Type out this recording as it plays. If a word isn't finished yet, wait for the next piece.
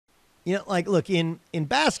Like, look, in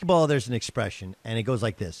basketball, there's an expression, and it goes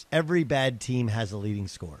like this. Every bad team has a leading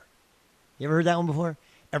scorer. You ever heard that one before?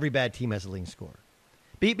 Every bad team has a leading scorer.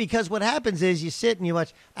 Because what happens is you sit and you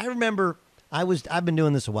watch. I remember I've been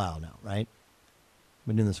doing this a while now, right? I've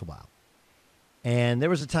been doing this a while. And there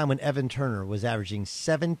was a time when Evan Turner was averaging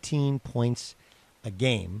 17 points a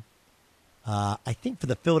game, I think for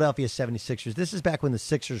the Philadelphia 76ers. This is back when the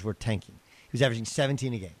Sixers were tanking. He was averaging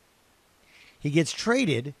 17 a game. He gets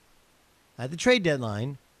traded at the trade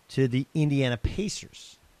deadline to the Indiana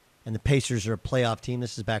Pacers. And the Pacers are a playoff team.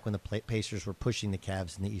 This is back when the Pacers were pushing the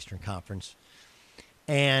Cavs in the Eastern Conference.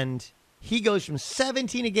 And he goes from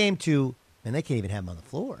 17 a game to, and they can't even have him on the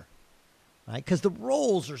floor. Right? Because the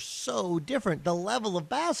roles are so different. The level of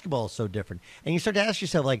basketball is so different. And you start to ask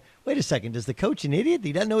yourself, like, wait a second, is the coach an idiot?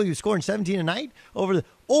 He doesn't know he was scoring 17 a night?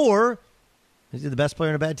 Or is he the best player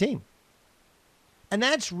in a bad team? And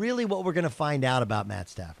that's really what we're going to find out about Matt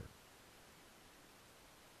Stafford.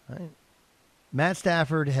 Right? Matt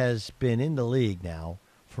Stafford has been in the league now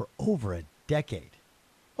for over a decade.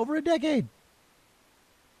 Over a decade.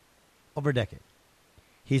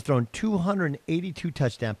 He's thrown 282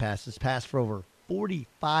 touchdown passes, passed for over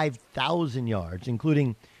 45,000 yards,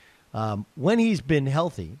 including when he's been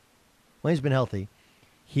healthy.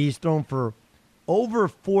 He's thrown for over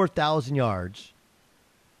 4,000 yards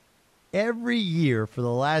every year for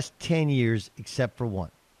the last 10 years except for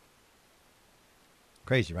one.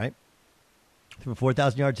 Crazy, right? Threw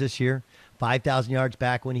 4,000 yards this year, 5,000 yards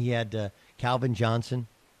back when he had Calvin Johnson.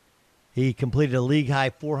 He completed a league-high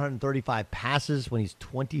 435 passes when he's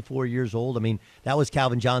 24 years old. I mean, that was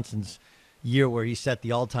Calvin Johnson's year where he set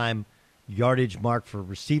the all-time yardage mark for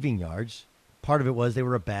receiving yards. Part of it was they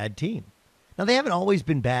were a bad team. Now, they haven't always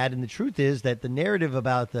been bad, and the truth is that the narrative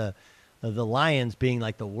about the Lions being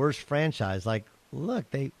like the worst franchise, like, look,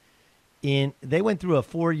 they went through a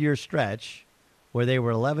 4-year stretch where they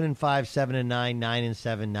were 11-5, 7-9,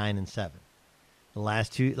 9-7, 9-7. The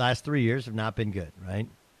last 3 years have not been good, right?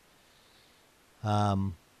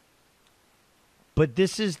 But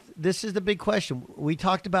this is the big question. We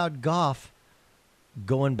talked about Goff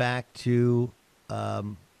going back to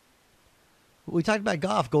last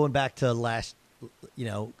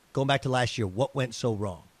year. What went so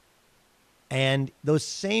wrong? And those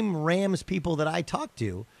same Rams people that I talked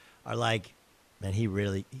to are like, man, he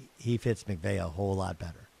fits McVay a whole lot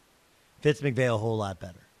better.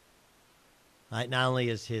 Right? Not only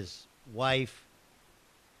is his wife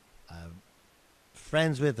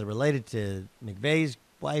friends with or related to McVay's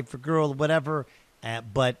wife or girl, whatever,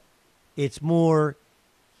 but it's more,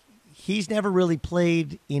 he's never really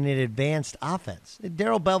played in an advanced offense.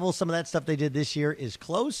 Darrell Bevel, some of that stuff they did this year is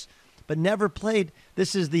close, but never played.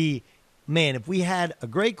 This is the, man, if we had a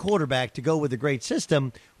great quarterback to go with a great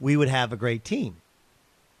system, we would have a great team.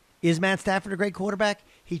 Is Matt Stafford a great quarterback?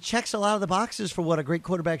 He checks a lot of the boxes for what a great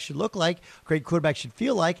quarterback should look like, a great quarterback should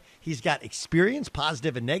feel like. He's got experience,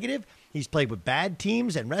 positive and negative. He's played with bad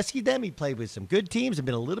teams and rescued them. He played with some good teams and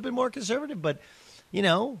been a little bit more conservative. But,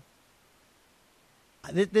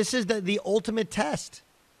 this is the ultimate test.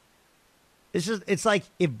 It's like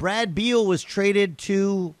if Brad Beal was traded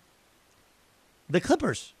to the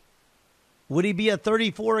Clippers, would he be a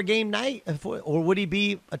 34 a game night, or would he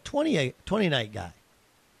be a 20 night guy?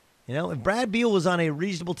 If Brad Beal was on a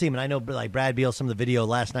reasonable team, and I know like Brad Beal, some of the video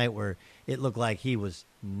last night where it looked like he was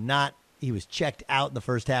checked out in the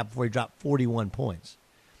first half before he dropped 41 points.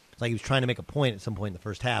 It's like he was trying to make a point at some point in the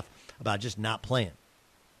first half about just not playing.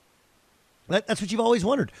 That's what you've always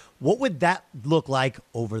wondered. What would that look like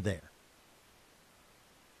over there?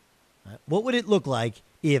 What would it look like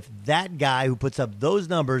if that guy who puts up those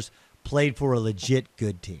numbers played for a legit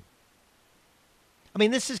good team? I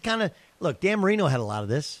mean, this is kind of, look, Dan Marino had a lot of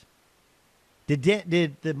this.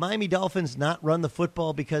 Did the Miami Dolphins not run the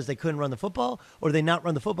football because they couldn't run the football, or did they not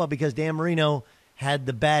run the football because Dan Marino had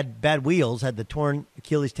the bad wheels, had the torn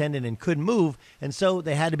Achilles tendon and couldn't move, and so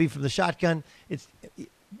they had to be from the shotgun?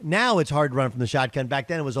 Now it's hard to run from the shotgun. Back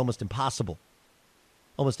then it was almost impossible.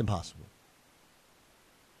 Almost impossible.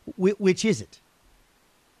 Which is it?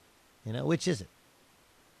 Which is it?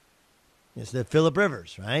 It's the Phillip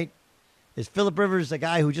Rivers, right? Is Phillip Rivers a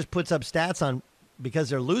guy who just puts up stats on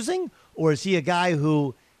because they're losing, or is he a guy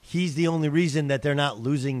who he's the only reason that they're not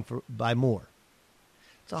losing by more?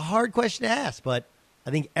 It's a hard question to ask, but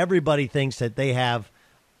I think everybody thinks that they have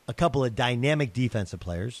a couple of dynamic defensive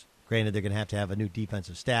players. Granted, they're going to have a new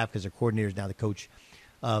defensive staff because their coordinator is now the coach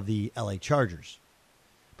of the LA Chargers.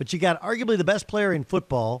 But you got arguably the best player in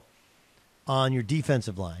football on your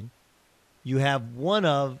defensive line. You have one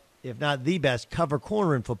of, if not the best, cover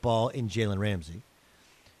corner in football in Jalen Ramsey.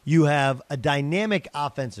 You have a dynamic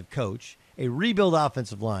offensive coach, a rebuild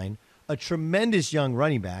offensive line, a tremendous young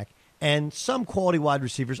running back, and some quality wide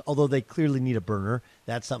receivers, although they clearly need a burner.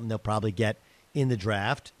 That's something they'll probably get in the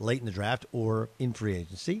draft, late in the draft, or in free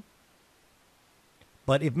agency.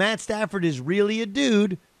 But if Matt Stafford is really a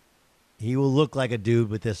dude, he will look like a dude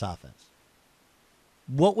with this offense.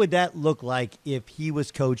 What would that look like if he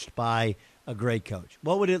was coached by a great coach?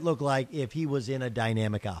 What would it look like if he was in a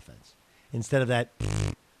dynamic offense instead of that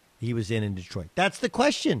he was in Detroit? That's the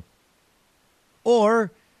question.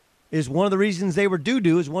 Or is one of the reasons they were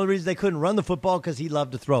doo-doo is one of the reasons they couldn't run the football because he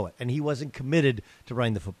loved to throw it, and he wasn't committed to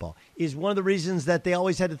running the football. Is one of the reasons that they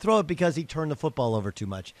always had to throw it because he turned the football over too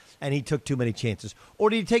much, and he took too many chances? Or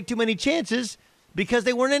did he take too many chances because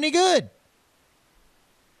they weren't any good?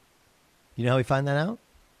 You know how we find that out?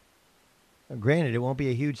 Granted, it won't be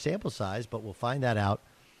a huge sample size, but we'll find that out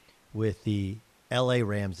with the L.A.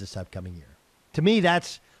 Rams this upcoming year. To me,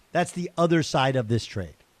 that's the other side of this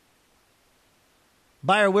trade.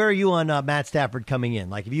 Buyer, where are you on Matt Stafford coming in?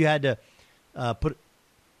 Like, if you had to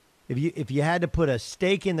if you had to put a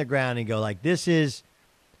stake in the ground and go like, this is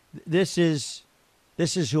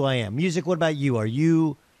who I am. Music. What about you?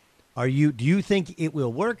 Do you think it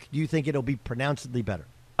will work? Do you think it'll be pronouncedly better?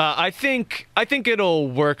 I think it'll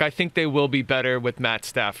work. I think they will be better with Matt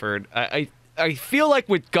Stafford. I feel like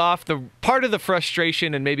with Goff, the part of the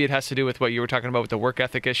frustration, and maybe it has to do with what you were talking about with the work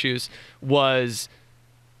ethic issues, was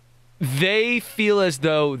they feel as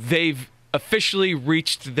though they've officially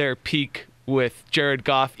reached their peak with Jared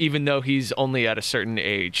Goff, even though he's only at a certain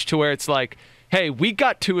age, to where it's like, hey, we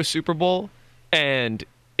got to a Super Bowl and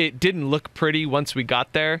it didn't look pretty once we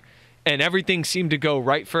got there, and everything seemed to go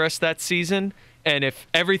right for us that season. And if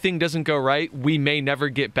everything doesn't go right, we may never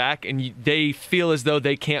get back. And they feel as though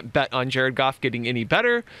they can't bet on Jared Goff getting any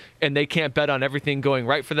better, and they can't bet on everything going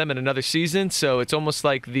right for them in another season. So it's almost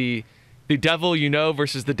like the devil you know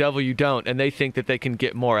versus the devil you don't, and they think that they can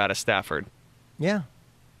get more out of Stafford. Yeah.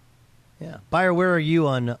 Buyer, where are you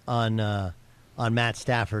on Matt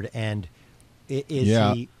Stafford? And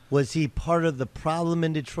was he part of the problem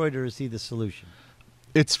in Detroit, or is he the solution?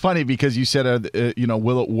 It's funny because you said,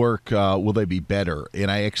 will it work? Will they be better?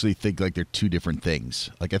 And I actually think like they're two different things.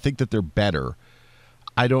 Like, I think that they're better.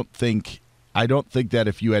 I don't think that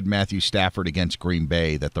if you had Matthew Stafford against Green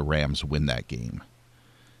Bay that the Rams win that game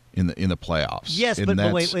in the playoffs. Yes, but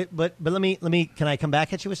wait, but let me. Can I come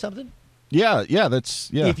back at you with something? Yeah.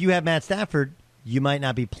 If you have Matt Stafford, you might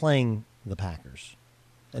not be playing the Packers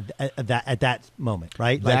at that moment,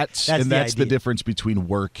 right? That's the difference between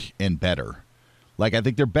work and better. Like, I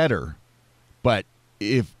think they're better, but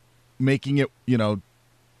if making it,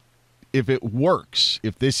 if it works,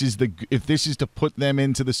 if this is to put them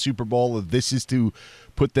into the Super Bowl, if this is to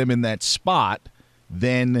put them in that spot,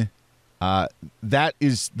 then that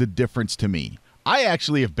is the difference to me. I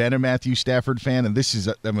actually have been a Matthew Stafford fan, and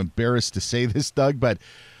I'm embarrassed to say this, Doug, but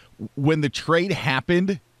when the trade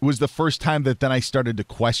happened, it was the first time that then I started to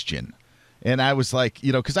question. And I was like,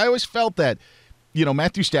 because I always felt that,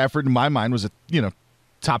 Matthew Stafford in my mind was a,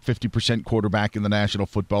 top 50% quarterback in the National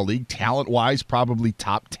Football League. Talent-wise, probably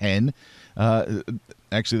top 10.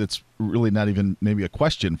 Actually, that's really not even maybe a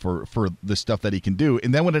question for the stuff that he can do.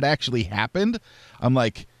 And then when it actually happened, I'm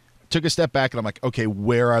like, took a step back and I'm like, okay,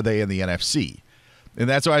 where are they in the NFC? And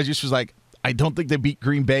that's why I just was like, I don't think they beat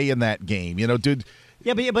Green Bay in that game. Dude.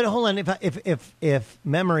 Yeah, but hold on. If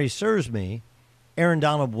memory serves me, Aaron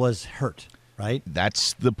Donald was hurt. Right?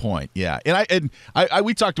 That's the point. Yeah. And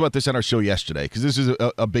we talked about this on our show yesterday because this is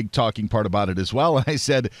a big talking part about it as well. And I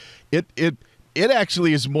said it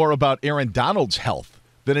actually is more about Aaron Donald's health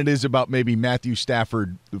than it is about maybe Matthew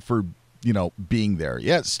Stafford for, being there.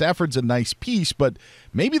 Yeah, Stafford's a nice piece, but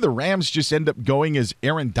maybe the Rams just end up going as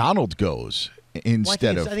Aaron Donald goes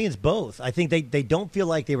instead of. I think it's both. I think they don't feel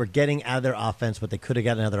like they were getting out of their offense what they could have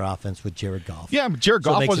gotten out of their offense with Jared Goff. Yeah, Jared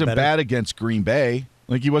Goff wasn't bad against Green Bay.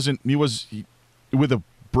 Like, he was with a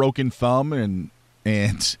broken thumb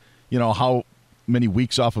and how many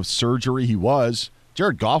weeks off of surgery he was.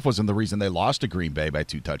 Jared Goff wasn't the reason they lost to Green Bay by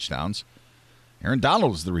 2 touchdowns. Aaron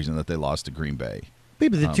Donald was the reason that they lost to Green Bay.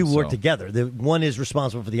 But the two work together. One is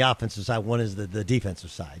responsible for the offensive side. One is the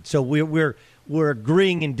defensive side. So we're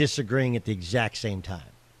agreeing and disagreeing at the exact same time.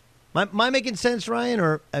 Am I making sense, Ryan,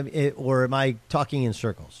 or am I talking in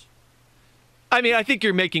circles? I mean, I think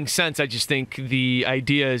you're making sense. I just think the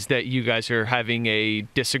idea is that you guys are having a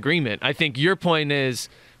disagreement. I think your point is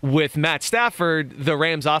with Matt Stafford, the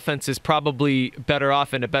Rams offense is probably better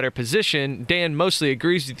off in a better position. Dan mostly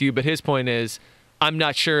agrees with you, but his point is, I'm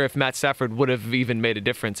not sure if Matt Stafford would have even made a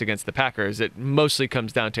difference against the Packers. It mostly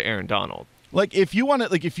comes down to Aaron Donald. Like if you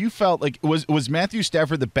wanted, like if you felt like was Matthew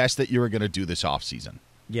Stafford the best that you were going to do this offseason?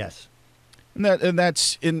 Yes. And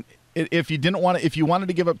that's in. If you didn't want to, if you wanted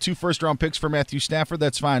to give up 2 first-round picks for Matthew Stafford,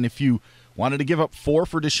 that's fine. If you wanted to give up 4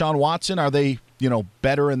 for Deshaun Watson, are they,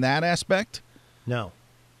 better in that aspect? No.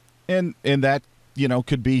 And that,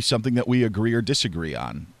 could be something that we agree or disagree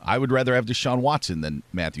on. I would rather have Deshaun Watson than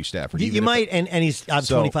Matthew Stafford. You might, and he's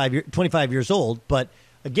 25 years old, but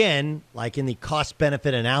again, like in the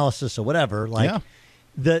cost-benefit analysis or whatever,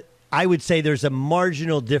 I would say there's a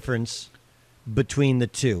marginal difference between the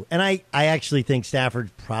two. And I actually think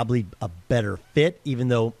Stafford's probably a better fit, even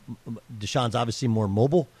though Deshaun's obviously more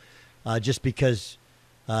mobile, just because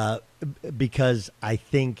I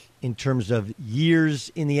think in terms of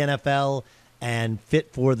years in the NFL and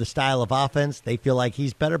fit for the style of offense, they feel like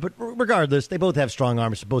he's better. But regardless, they both have strong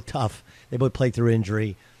arms. They're both tough. They both play through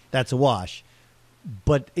injury. That's a wash.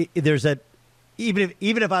 But there's even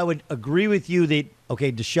if I would agree with you that,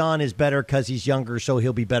 okay, Deshaun is better because he's younger, so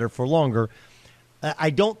he'll be better for longer,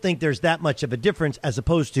 I don't think there's that much of a difference as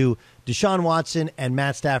opposed to Deshaun Watson and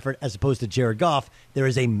Matt Stafford as opposed to Jared Goff. There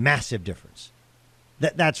is a massive difference.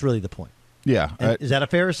 That's really the point. Yeah. Is that a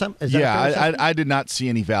fair assumption? I did not see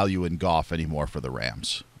any value in Goff anymore for the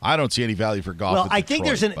Rams. I don't see any value for Goff. Well, I think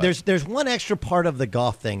there's one extra part of the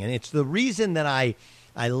Goff thing, and it's the reason that I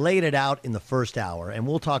laid it out in the first hour, and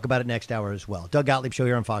we'll talk about it next hour as well. Doug Gottlieb Show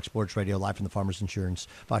here on Fox Sports Radio, live from the Farmers Insurance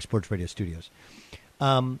Fox Sports Radio studios.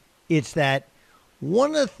 It's that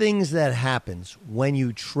one of the things that happens when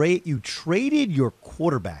you traded your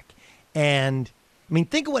quarterback, and I mean,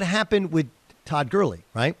 think of what happened with Todd Gurley,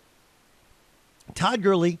 right? Todd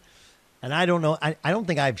Gurley, and I don't know, I don't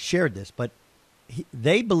think I've shared this, but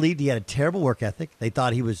they believed he had a terrible work ethic. They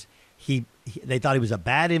thought he was a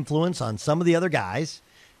bad influence on some of the other guys,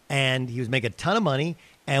 and he was making a ton of money.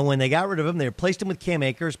 And when they got rid of him, they replaced him with Cam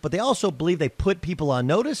Akers. But they also believe they put people on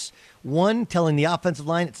notice. One, telling the offensive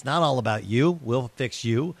line, it's not all about you. We'll fix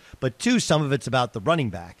you. But two, some of it's about the running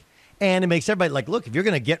back. And it makes everybody like, look, if you're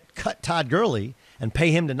going to cut Todd Gurley and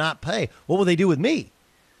pay him to not pay, what will they do with me?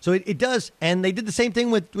 So it does. And they did the same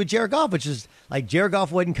thing with Jared Goff, which is like Jared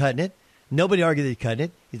Goff wasn't cutting it. Nobody argued that he's cutting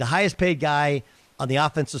it. He's the highest paid guy on the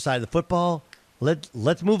offensive side of the football.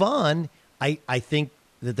 Let's move on. I think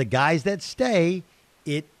that the guys that stay,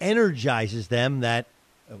 it energizes them that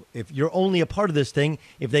if you're only a part of this thing,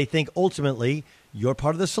 if they think ultimately you're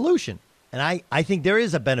part of the solution. And I think there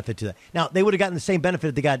is a benefit to that. Now, they would have gotten the same benefit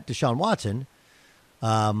if they got Deshaun Watson.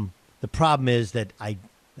 The problem is that I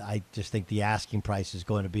just think the asking price is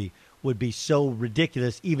would be so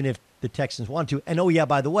ridiculous, even if the Texans want to. And, oh, yeah,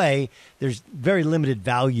 by the way, there's very limited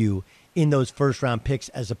value in those first-round picks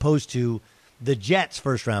as opposed to the Jets'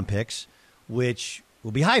 first-round picks, which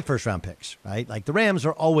will be high first-round picks, right? Like the Rams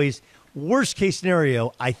are always worst-case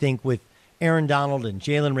scenario, I think, with Aaron Donald and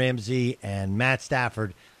Jalen Ramsey and Matt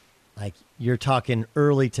Stafford. Like you're talking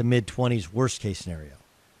early to mid-20s worst-case scenario.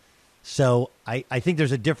 So I think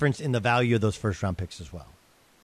there's a difference in the value of those first-round picks as well.